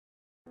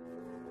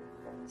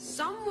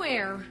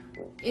Somewhere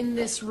in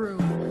this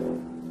room.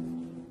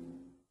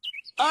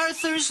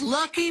 Arthur's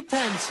lucky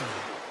pencil.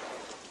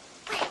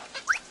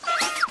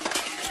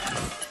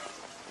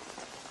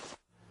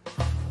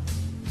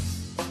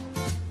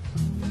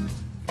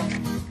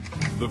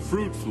 The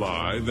fruit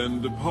fly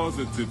then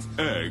deposits its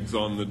eggs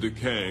on the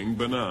decaying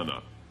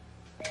banana.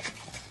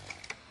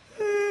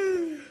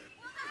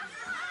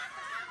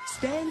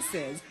 Stan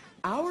says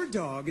our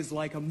dog is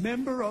like a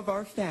member of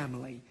our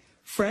family.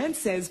 Fran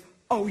says,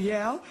 oh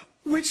yeah?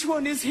 Which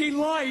one is he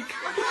like?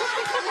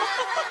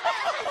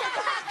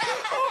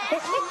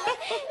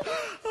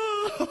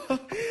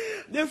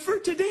 For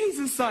today's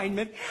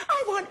assignment,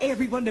 I want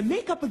everyone to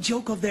make up a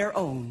joke of their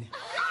own.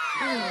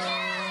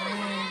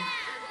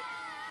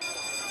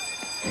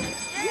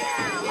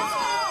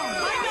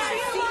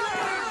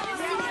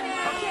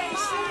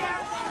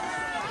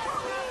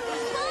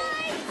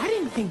 I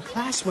didn't think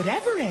class would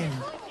ever end.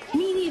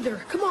 Me neither.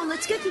 Come on,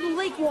 let's get to the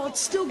lake while it's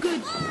still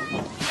good.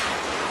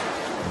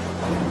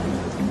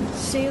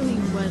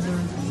 Sailing weather.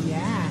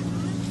 Yeah,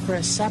 for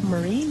a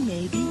submarine,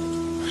 maybe.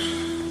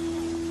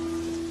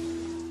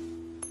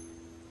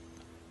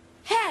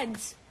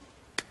 Heads.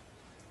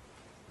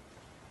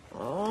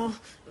 Oh,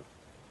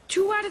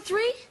 2 out of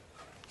 3?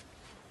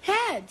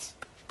 Heads.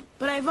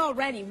 But I've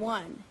already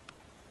won.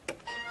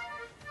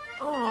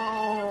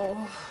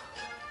 Oh.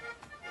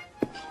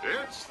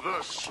 It's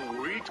the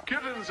Sweet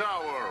Kittens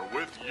Hour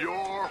with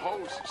your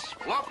hosts,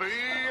 Fluffy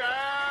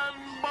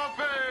and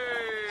Buffy.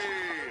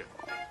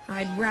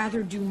 I'd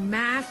rather do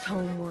math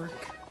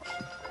homework.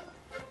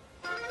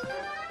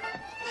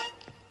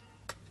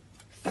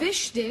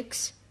 Fish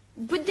sticks?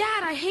 But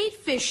Dad, I hate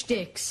fish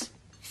sticks.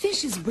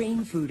 Fish is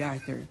brain food,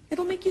 Arthur.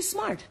 It'll make you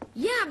smart.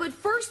 Yeah, but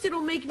first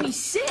it'll make me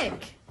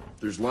sick.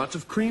 There's lots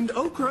of creamed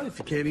okra if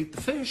you can't eat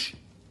the fish.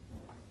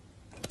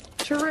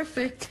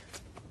 Terrific.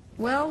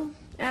 Well,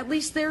 at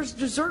least there's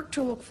dessert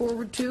to look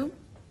forward to.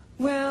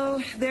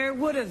 Well, there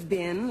would have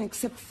been,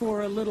 except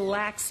for a little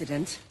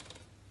accident.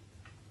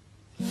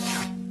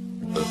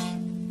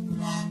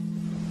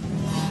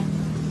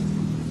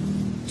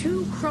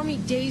 2 crummy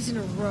days in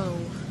a row.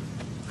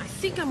 I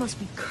think I must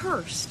be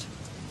cursed.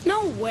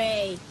 No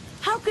way.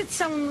 How could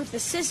someone with a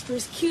sister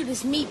as cute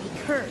as me be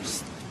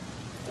cursed?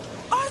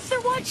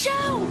 Arthur, watch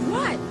out!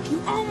 What?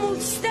 You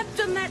almost stepped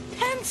on that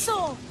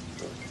pencil!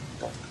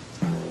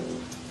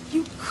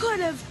 You could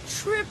have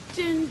tripped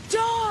and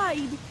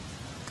died!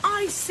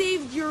 I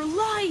saved your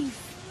life!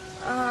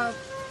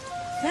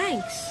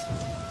 Thanks.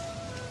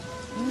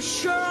 You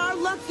sure are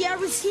lucky I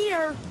was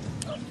here.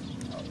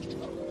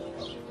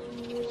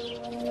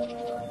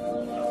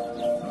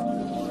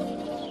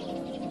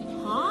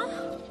 Huh?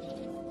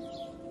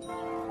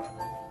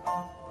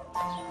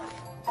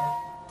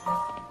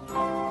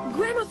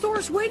 Grandma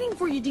Thor's waiting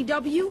for you,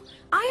 DW.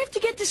 I have to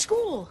get to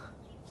school.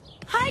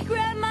 Hi,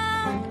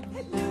 Grandma!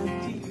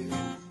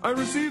 I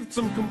received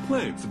some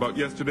complaints about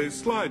yesterday's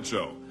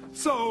slideshow,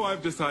 so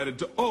I've decided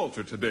to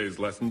alter today's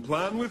lesson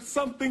plan with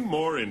something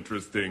more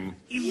interesting.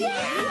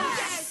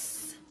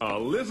 Yes! A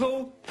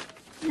little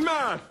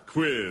math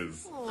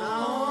quiz.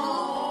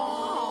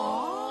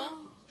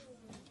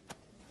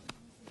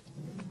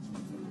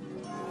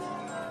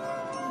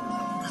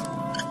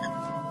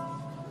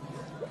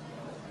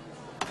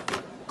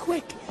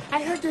 Quick,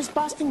 I heard there's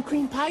Boston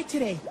cream pie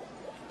today.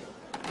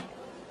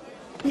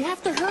 We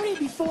have to hurry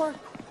before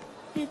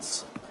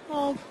it's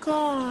all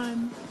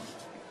gone.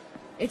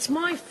 It's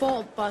my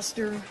fault,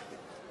 Buster.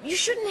 You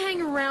shouldn't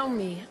hang around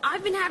me.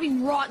 I've been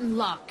having rotten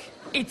luck.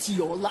 It's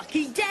your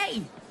lucky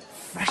day.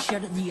 Fresh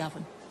out of the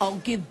oven. I'll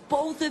give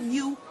both of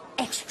you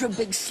extra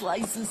big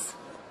slices.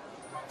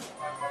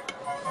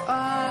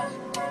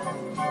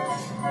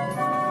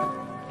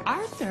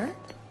 Arthur,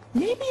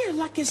 maybe your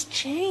luck has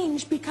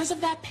changed because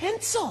of that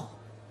pencil.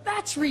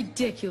 That's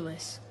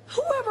ridiculous.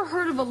 Who ever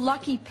heard of a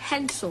lucky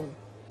pencil?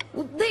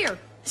 Well, there.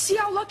 See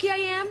how lucky I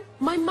am?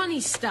 My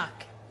money's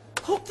stuck.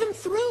 Poke them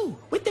through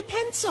with the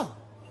pencil.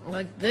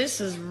 Like this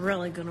is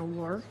really gonna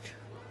work.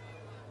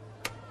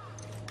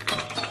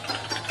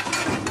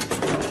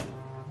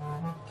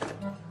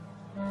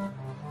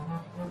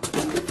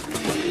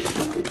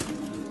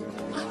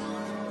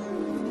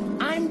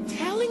 I'm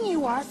telling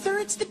you, Arthur,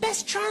 it's the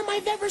best charm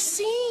I've ever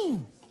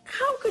seen.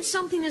 How could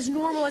something as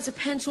normal as a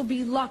pencil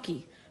be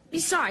lucky?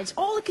 Besides,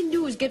 all it can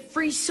do is get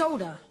free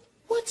soda.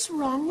 What's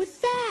wrong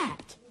with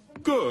that?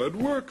 Good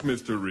work,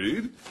 Mr.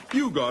 Reed.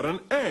 You got an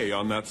A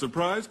on that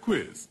surprise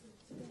quiz.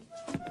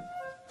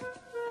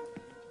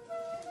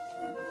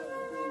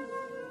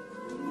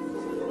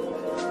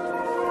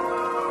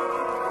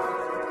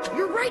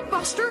 You're right,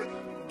 Buster.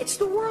 It's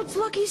the world's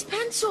luckiest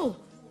pencil.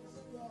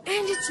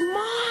 And it's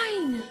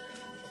mine.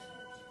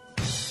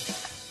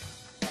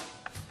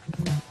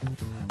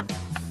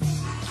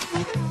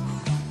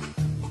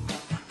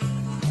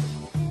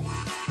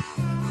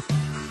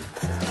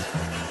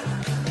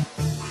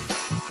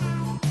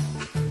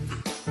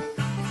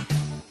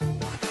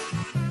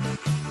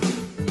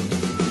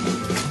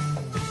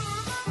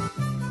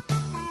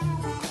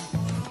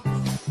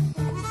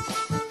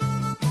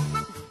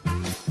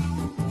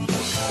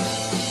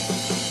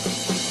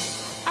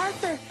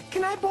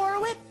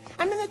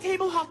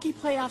 table hockey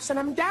playoffs and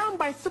I'm down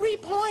by 3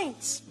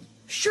 points.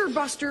 Sure,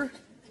 Buster.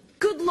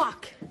 Good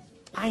luck.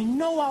 I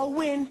know I'll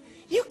win.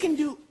 You can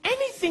do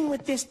anything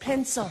with this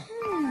pencil.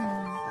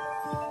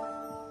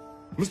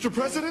 Mr.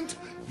 President,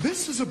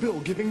 this is a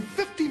bill giving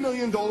 $50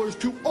 million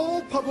to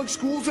all public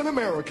schools in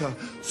America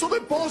so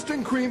that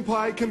Boston cream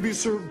pie can be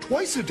served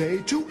twice a day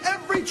to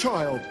every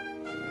child.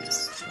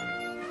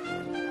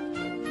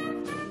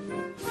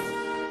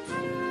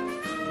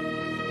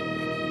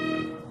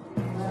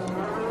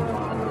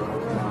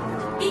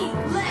 Eat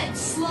lead,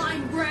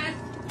 slime breath.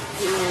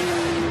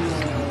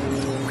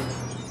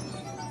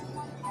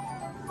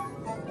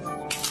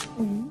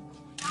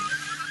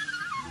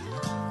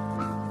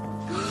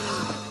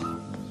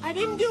 I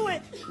didn't do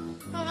it.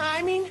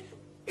 I mean,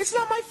 it's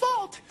not my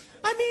fault.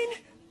 I mean,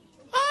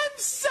 I'm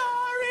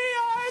sorry,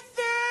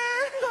 Arthur.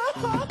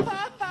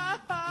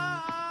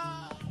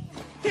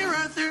 Here,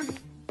 Arthur.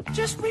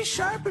 Just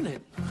resharpen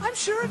it. I'm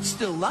sure it's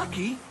still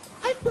lucky.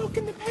 I've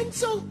broken the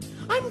pencil.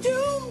 I'm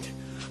doomed.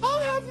 I'll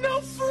have no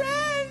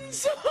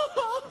friends.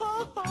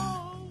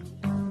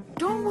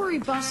 Don't worry,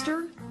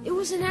 Buster. It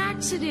was an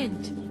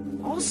accident.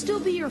 I'll still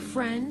be your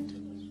friend.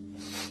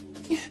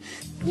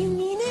 You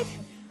mean it?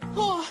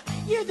 Oh,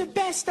 you're the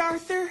best,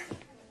 Arthur.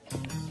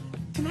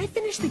 Can I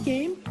finish the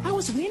game? I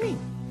was winning.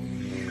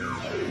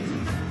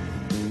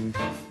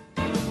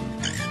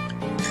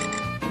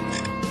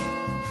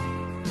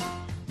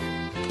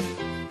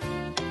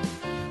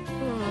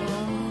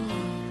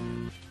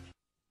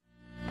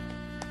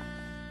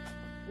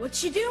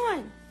 What you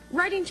doing?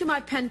 Writing to my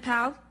pen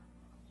pal.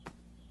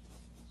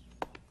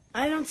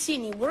 I don't see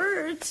any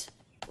words.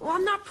 Well,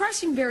 I'm not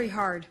pressing very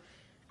hard.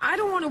 I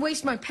don't want to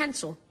waste my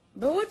pencil.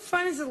 But what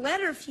fun is a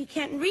letter if you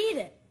can't read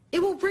it? It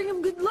will bring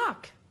him good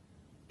luck.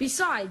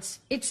 Besides,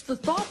 it's the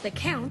thought that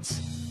counts.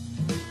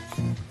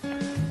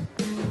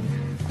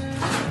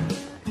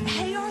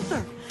 Hey,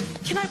 Arthur.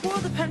 Can I borrow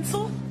the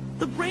pencil?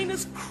 The brain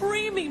is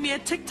creaming me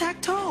at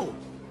tic-tac-toe.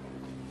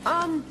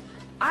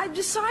 I've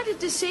decided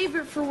to save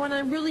it for when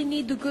I really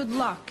need the good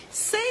luck.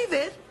 Save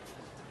it?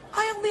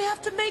 I only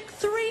have to make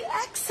 3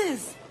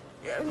 X's.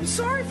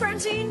 Sorry,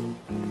 Francine.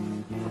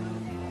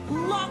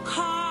 Luck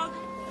hog.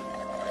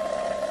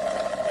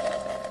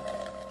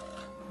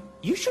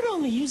 You should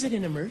only use it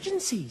in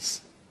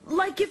emergencies.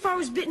 Like if I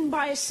was bitten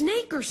by a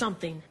snake or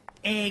something.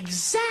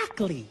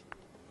 Exactly.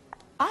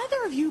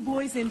 Either of you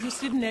boys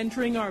interested in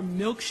entering our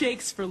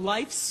Milkshakes for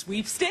Life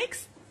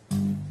sweepstakes?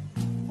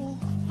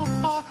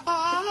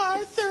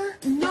 Arthur?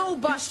 No,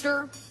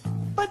 Buster.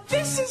 But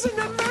this is an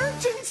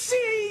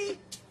emergency!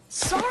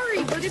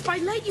 Sorry, but if I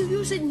let you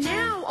use it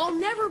now, I'll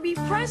never be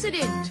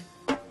president.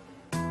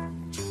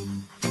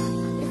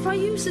 If I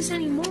use this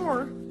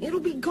anymore, it'll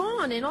be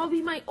gone and I'll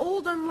be my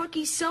old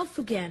unlucky self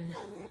again.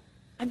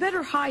 I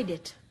better hide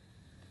it.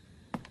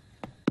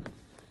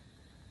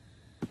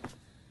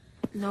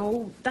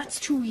 No, that's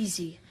too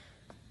easy.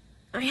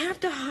 I have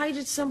to hide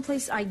it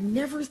someplace I'd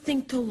never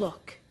think to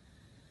look.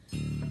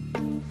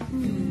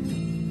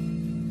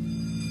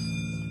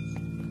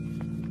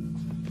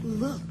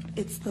 Look,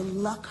 it's the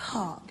luck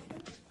hog.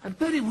 I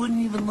bet he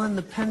wouldn't even lend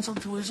the pencil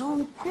to his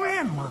own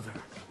grandmother.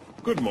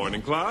 Good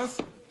morning,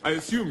 class. I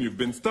assume you've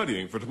been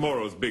studying for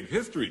tomorrow's big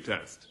history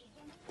test.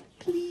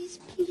 Please,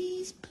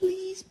 please,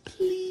 please,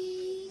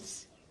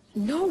 please.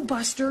 No,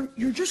 Buster,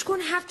 you're just going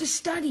to have to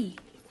study.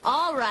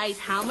 All right,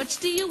 how much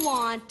do you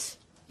want?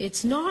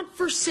 It's not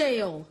for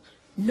sale.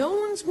 No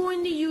one's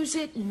going to use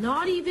it,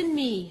 not even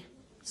me.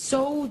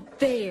 So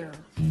there.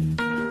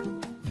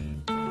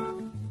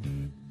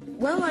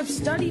 Well, I've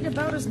studied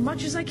about as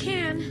much as I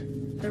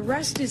can. The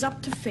rest is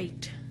up to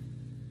fate.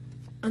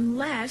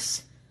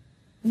 Unless...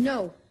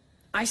 No,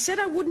 I said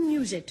I wouldn't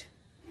use it.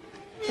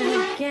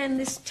 Then again,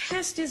 this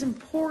test is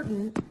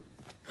important.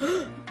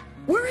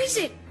 Where is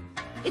it?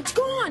 It's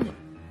gone!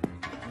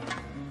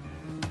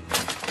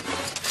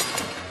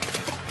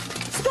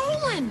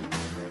 Stolen!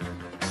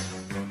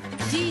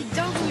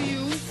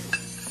 DW.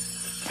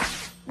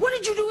 What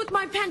did you do with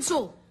my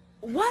pencil?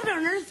 What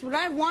on earth would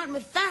I want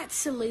with that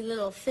silly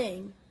little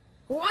thing?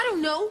 Well, I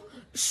don't know.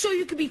 So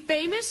you could be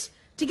famous?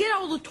 To get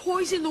all the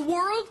toys in the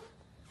world?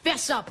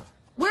 Fess up.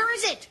 Where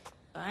is it?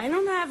 I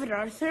don't have it,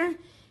 Arthur.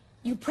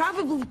 You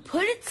probably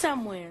put it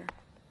somewhere.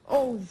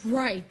 Oh,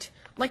 right.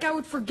 Like I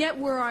would forget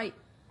where I...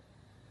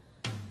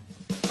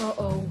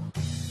 Uh-oh.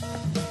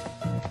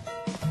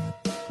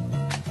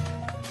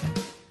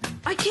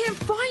 I can't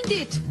find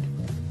it.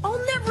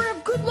 I'll never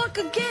have good luck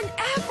again,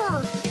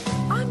 ever.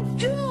 I'm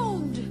doomed.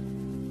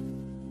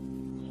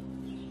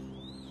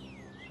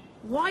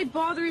 Why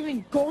bother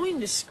even going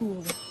to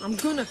school? I'm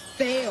gonna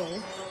fail.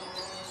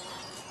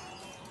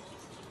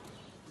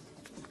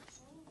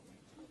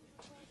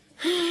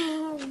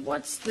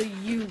 What's the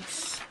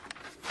use?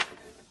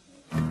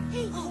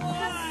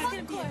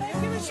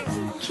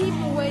 Keep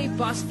away,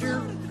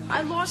 Buster.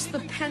 I lost the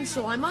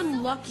pencil. I'm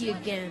unlucky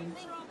again.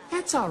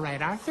 That's all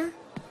right, Arthur.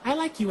 I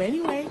like you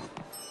anyway.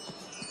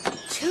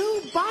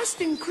 2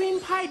 Boston cream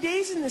pie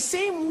days in the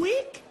same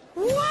week?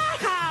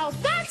 Wow!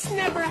 That's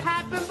never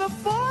happened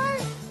before!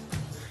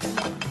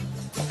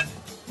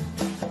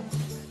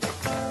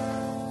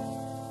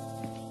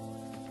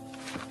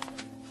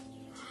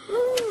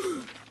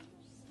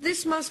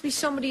 This must be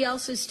somebody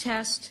else's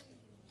test.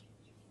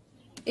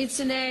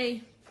 It's an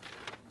A.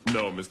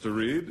 No, Mr.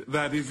 Reed,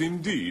 that is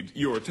indeed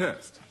your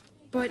test.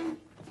 But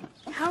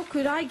how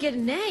could I get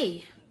an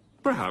A?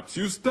 Perhaps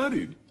you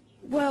studied.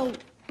 Well,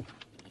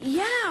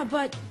 yeah,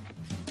 but...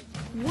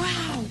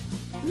 Wow,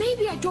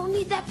 maybe I don't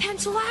need that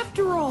pencil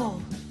after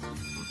all.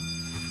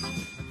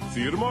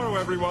 See you tomorrow,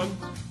 everyone.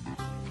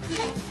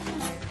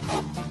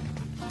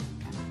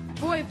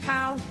 Boy,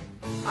 pal,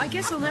 I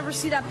guess I'll never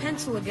see that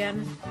pencil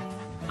again.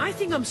 I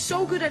think I'm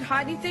so good at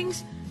hiding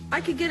things,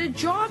 I could get a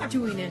job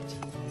doing it.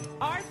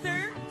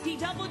 Arthur,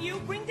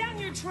 DW, bring down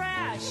your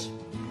trash.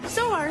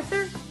 So,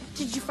 Arthur,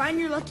 did you find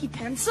your lucky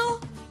pencil?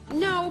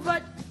 No,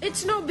 but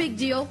it's no big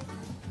deal.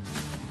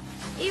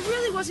 It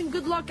really wasn't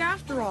good luck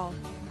after all.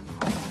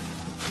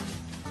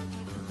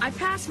 I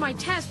passed my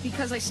test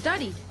because I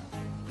studied.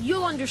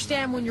 You'll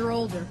understand when you're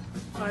older.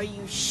 Are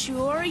you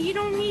sure you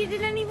don't need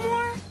it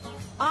anymore?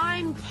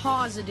 I'm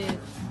positive.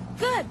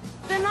 Good,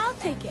 then I'll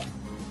take it.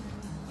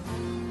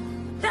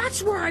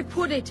 That's where I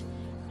put it.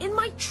 In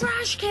my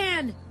trash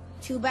can.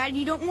 Too bad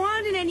you don't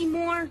want it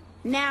anymore.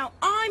 Now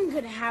I'm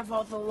gonna have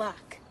all the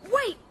luck.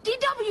 Wait,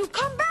 DW,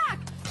 come back!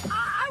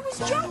 I was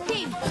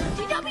joking!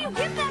 DW,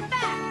 give that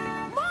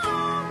back!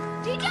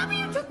 Mom!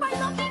 DW took my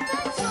lucky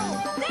pencil!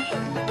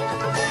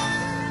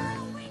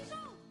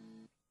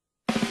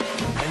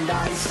 And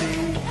I say,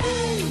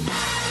 hey,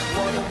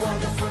 what a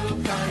wonderful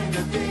kind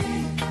of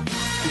day.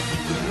 If you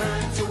can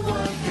learn to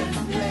work and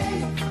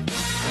play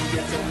and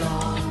get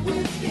along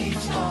with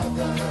each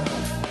other.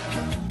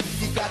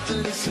 You got to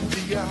listen to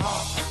your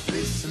heart,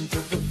 listen